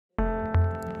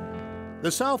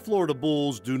The South Florida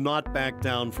Bulls do not back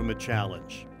down from a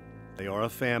challenge. They are a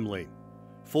family,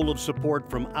 full of support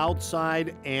from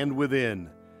outside and within.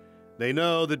 They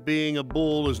know that being a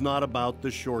Bull is not about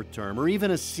the short term or even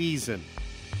a season.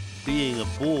 Being a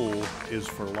Bull is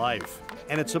for life,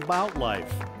 and it's about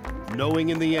life, knowing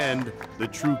in the end the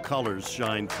true colors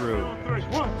shine through.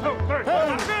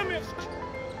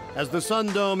 As the Sun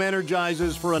Dome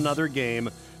energizes for another game,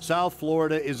 South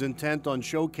Florida is intent on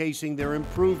showcasing their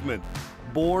improvement,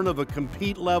 born of a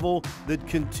compete level that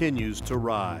continues to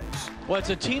rise. Well, it's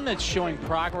a team that's showing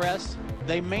progress.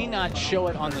 They may not show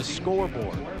it on the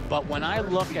scoreboard, but when I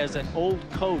look as an old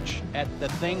coach at the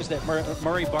things that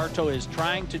Murray Bartow is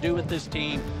trying to do with this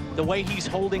team, the way he's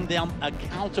holding them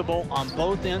accountable on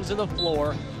both ends of the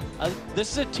floor,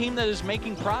 this is a team that is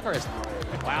making progress.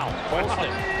 Wow,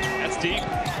 that's deep.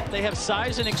 They have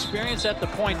size and experience at the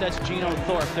point. That's Gino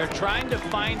Thorpe. They're trying to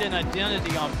find an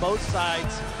identity on both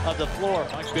sides of the floor.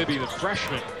 Mike Bibby, the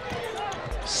freshman,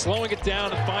 slowing it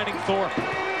down and finding Thorpe.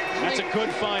 That's a good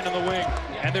find on the wing.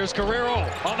 And there's Guerrero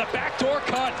on the backdoor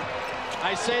cut.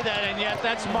 I say that, and yet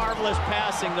that's marvelous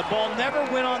passing. The ball never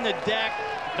went on the deck.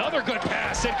 Another good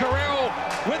pass, and Guerrero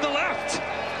with the left.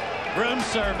 Room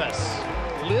service.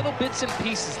 Little bits and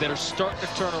pieces that are starting to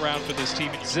turn around for this team.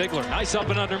 Ziegler, nice up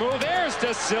and under move. There's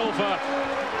Da Silva.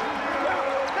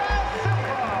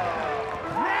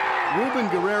 Ruben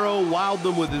Guerrero wowed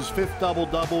them with his fifth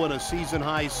double-double and a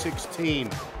season-high 16.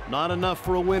 Not enough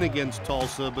for a win against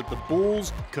Tulsa, but the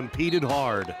Bulls competed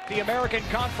hard. The American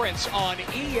Conference on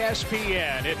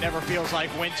ESPN. It never feels like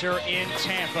winter in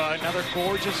Tampa. Another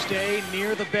gorgeous day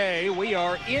near the Bay. We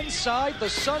are inside the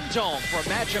Sun Dome for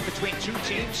a matchup between two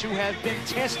teams who have been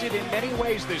tested in many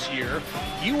ways this year.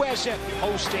 USF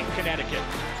hosting Connecticut.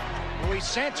 Luis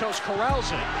Santos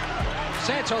corrals it.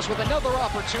 Santos with another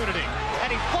opportunity,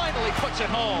 and he finally puts it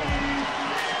home.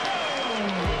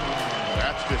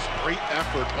 That's just great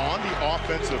effort on the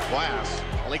offensive glass.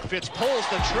 Malik Fitz pulls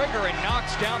the trigger and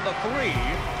knocks down the three.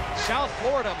 South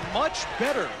Florida much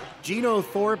better. Gino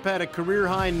Thorpe had a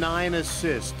career-high 9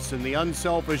 assists, and the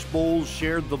unselfish Bulls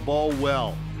shared the ball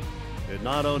well. It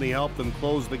not only helped them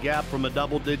close the gap from a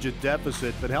double-digit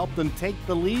deficit, but helped them take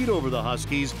the lead over the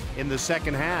Huskies in the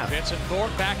second half. Fitz and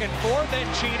Thorpe back and forth,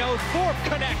 and Gino Thorpe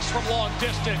connects from long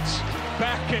distance.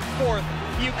 Back and forth,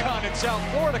 UConn and South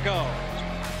Florida go.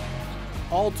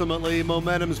 Ultimately,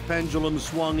 momentum's pendulum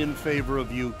swung in favor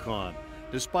of UConn.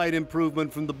 Despite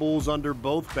improvement from the Bulls under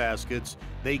both baskets,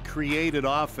 they created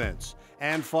offense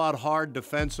and fought hard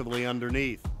defensively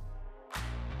underneath.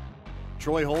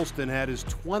 Troy Holston had his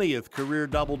 20th career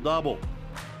double-double.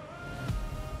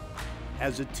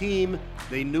 As a team,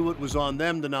 they knew it was on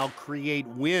them to now create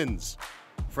wins.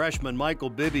 Freshman Michael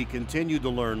Bibby continued to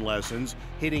learn lessons,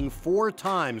 hitting 4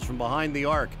 times from behind the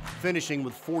arc, finishing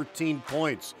with 14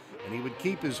 points. And he would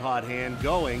keep his hot hand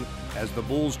going as the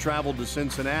Bulls traveled to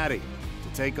Cincinnati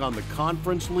to take on the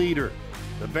conference leader.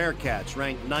 The Bearcats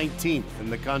ranked 19th in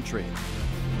the country.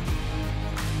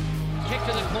 Kick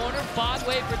to the corner,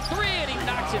 Bodway for 3, and he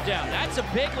knocks it down. That's a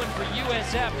big one for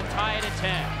USF to tie it at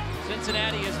 10.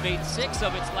 Cincinnati has made 6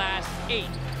 of its last 8.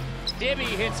 Bibby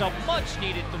hits a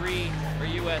much-needed 3 for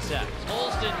USF.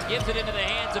 Holston gives it into the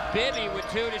hands of Bibby with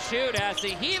 2 to shoot, has to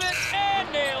heave it,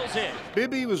 and nails it.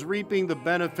 Bibby was reaping the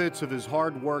benefits of his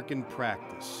hard work in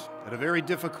practice. At a very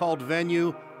difficult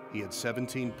venue, he had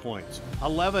 17 points,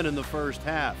 11 in the first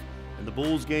half, and the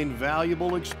Bulls gained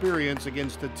valuable experience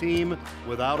against a team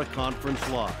without a conference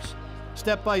loss.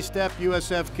 Step by step,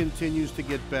 USF continues to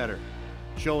get better,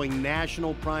 showing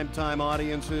national primetime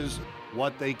audiences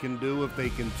what they can do if they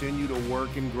continue to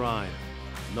work and grind,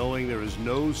 knowing there is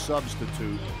no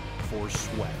substitute for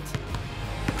sweat.